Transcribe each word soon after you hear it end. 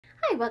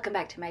Hi, welcome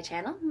back to my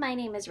channel. My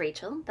name is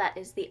Rachel, that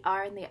is the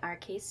R in the R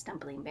case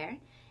Stumbling Bear,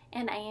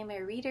 and I am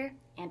a reader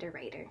and a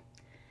writer.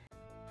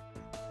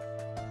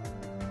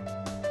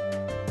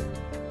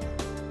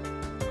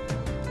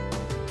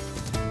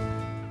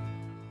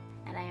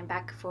 And I am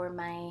back for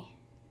my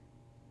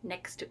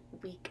next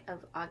week of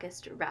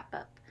August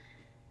wrap-up.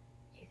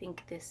 I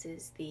think this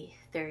is the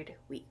third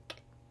week.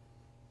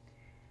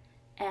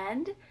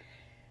 And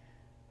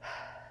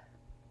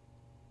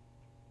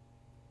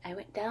I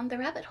went down the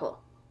rabbit hole.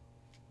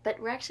 But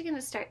we're actually going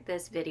to start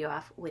this video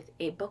off with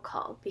a book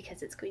haul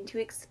because it's going to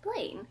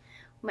explain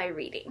my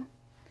reading.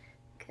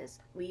 Because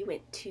we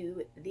went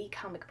to the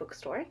comic book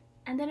store,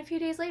 and then a few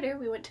days later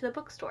we went to the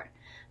bookstore.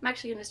 I'm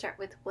actually going to start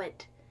with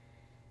what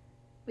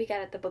we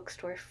got at the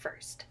bookstore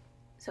first.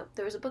 So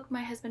there was a book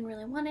my husband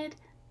really wanted.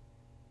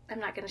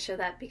 I'm not going to show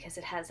that because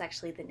it has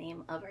actually the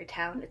name of our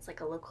town. It's like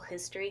a local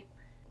history.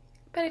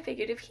 But I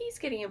figured if he's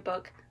getting a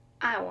book,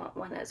 I want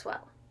one as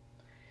well.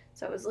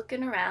 So I was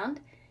looking around.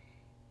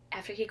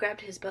 After he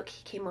grabbed his book,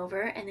 he came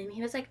over and then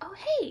he was like, oh,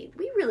 hey,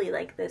 we really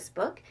like this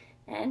book.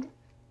 And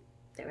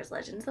there was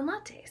Legends and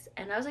Lattes.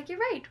 And I was like, you're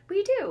right,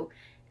 we do.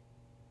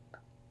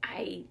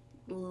 I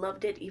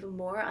loved it even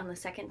more on the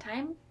second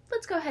time.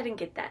 Let's go ahead and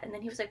get that. And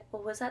then he was like,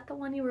 well, was that the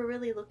one you were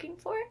really looking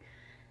for?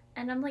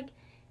 And I'm like,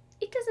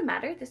 it doesn't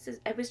matter.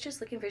 I was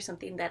just looking for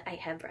something that I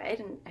have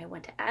read and I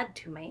want to add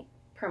to my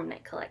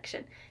permanent collection.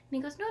 And he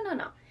goes,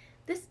 no.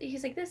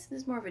 He's like, this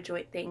is more of a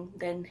joint thing.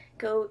 Then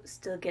go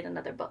still get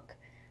another book.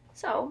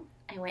 So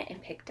I went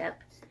and picked up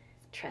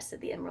Trust of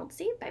the Emerald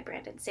Sea by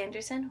Brandon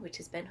Sanderson, which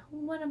has been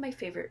one of my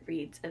favorite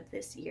reads of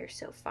this year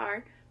so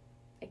far.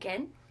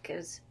 Again,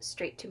 goes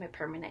straight to my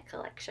permanent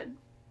collection.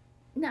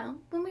 Now,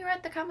 when we were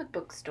at the comic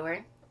book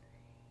store,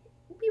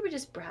 we were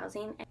just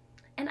browsing,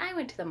 and I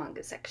went to the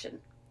manga section.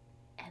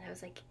 And I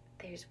was like,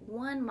 there's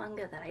one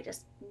manga that I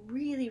just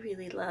really,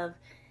 really love.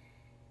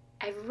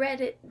 I've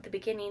read it, the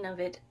beginning of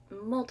it,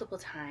 multiple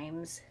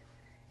times,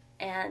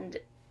 and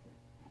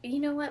you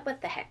know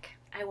what the heck?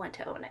 I want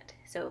to own it.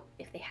 So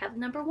if they have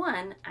number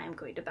 1, I'm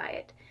going to buy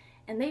it.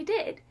 And they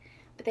did,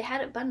 but they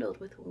had it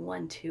bundled with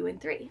 1, 2, and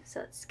 3.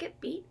 So it's Skip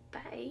Beat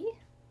by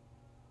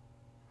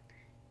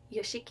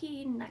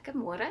Yoshiki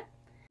Nakamura.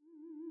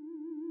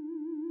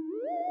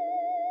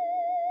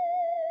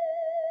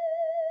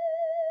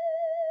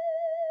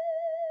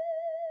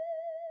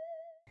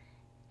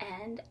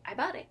 And I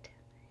bought it.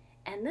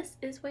 And this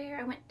is where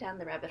I went down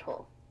the rabbit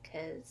hole,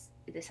 because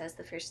this has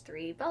the first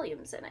 3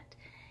 volumes in it.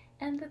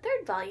 And the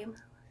 3rd volume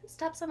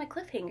stops on a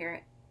cliffhanger,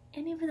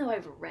 and even though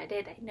I've read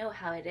it, I know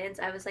how it ends,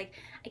 I was like,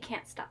 I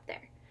can't stop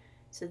there.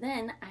 So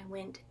then I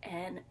went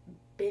and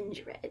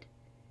binge read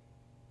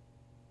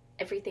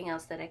everything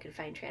else that I could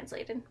find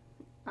translated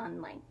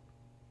online.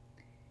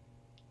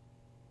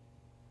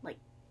 Like,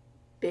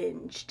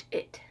 binged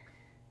it.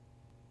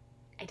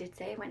 I did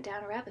say I went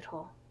down a rabbit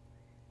hole.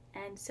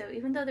 And so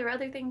even though there were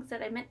other things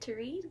that I meant to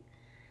read,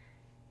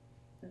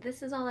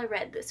 this is all I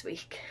read this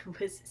week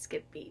was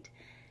Skip Beat.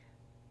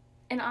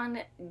 And on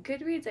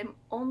Goodreads, I'm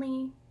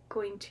only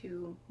going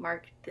to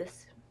mark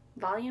this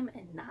volume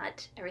and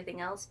not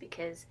everything else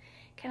because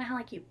kind of how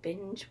like you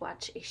binge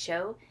watch a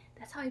show,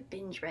 that's how I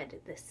binge read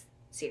this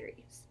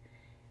series.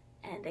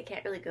 And I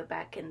can't really go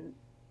back and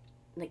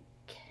like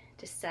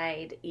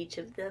decide each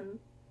of them,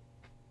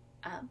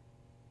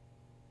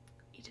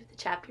 each of the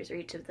chapters or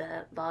each of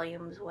the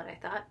volumes what I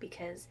thought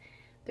because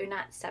they're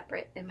not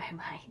separate in my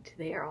mind.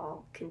 They are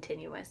all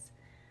continuous.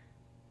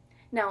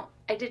 Now,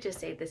 I did just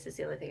say this is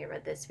the only thing I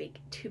read this week.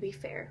 To be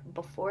fair,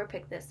 before I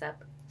picked this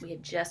up, we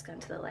had just gone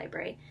to the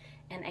library,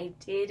 and I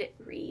did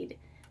read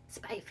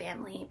Spy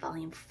Family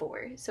Volume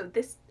 4. So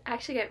this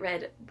actually got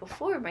read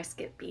before my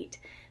Skip Beat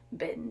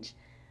binge.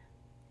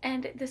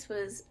 And this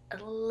was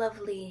a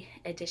lovely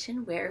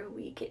addition where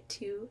we get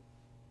to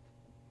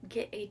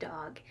get a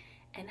dog,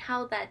 and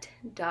how that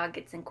dog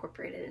gets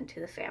incorporated into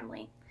the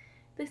family.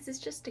 This is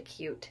just a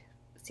cute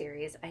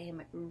series. I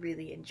am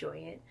really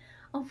enjoying it.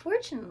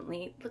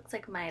 Unfortunately, it looks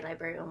like my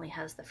library only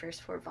has the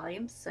first 4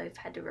 volumes, so I've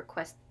had to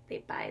request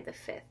they buy the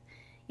 5th,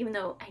 even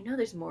though I know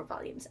there's more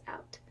volumes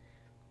out.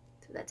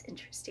 So that's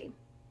interesting.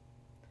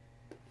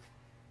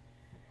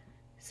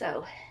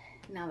 So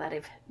now that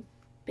I've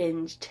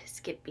binged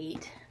Skip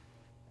Beat,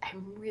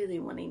 I'm really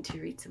wanting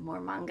to read some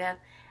more manga,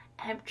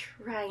 and I'm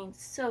trying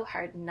so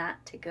hard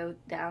not to go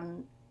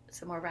down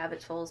some more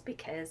rabbit holes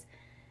because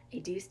I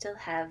do still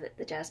have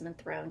the Jasmine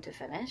Throne to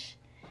finish,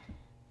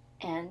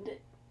 and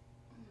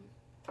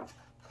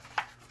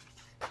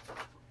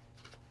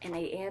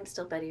I am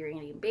still buddy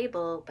reading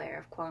Babel by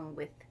R.F. Kuang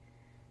with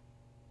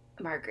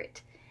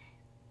Margaret.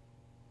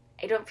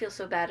 I don't feel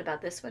so bad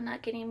about this one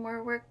not getting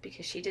more work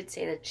because she did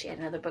say that she had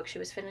another book she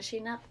was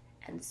finishing up,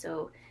 and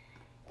so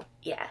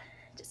yeah,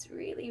 just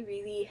really,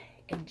 really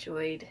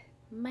enjoyed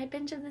my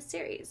binge of the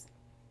series.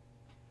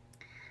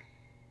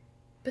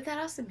 But that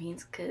also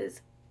means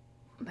because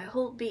my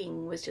whole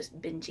being was just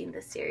binging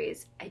this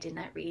series, I did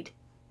not read,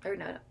 or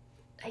no,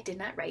 I did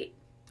not write.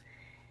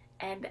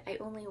 And I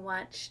only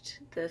watched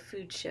the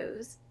food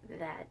shows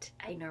that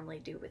I normally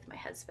do with my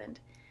husband.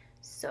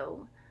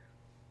 So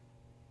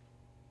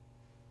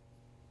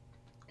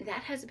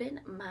that has been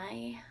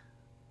my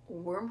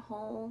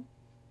wormhole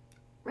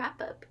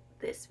wrap up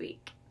this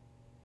week.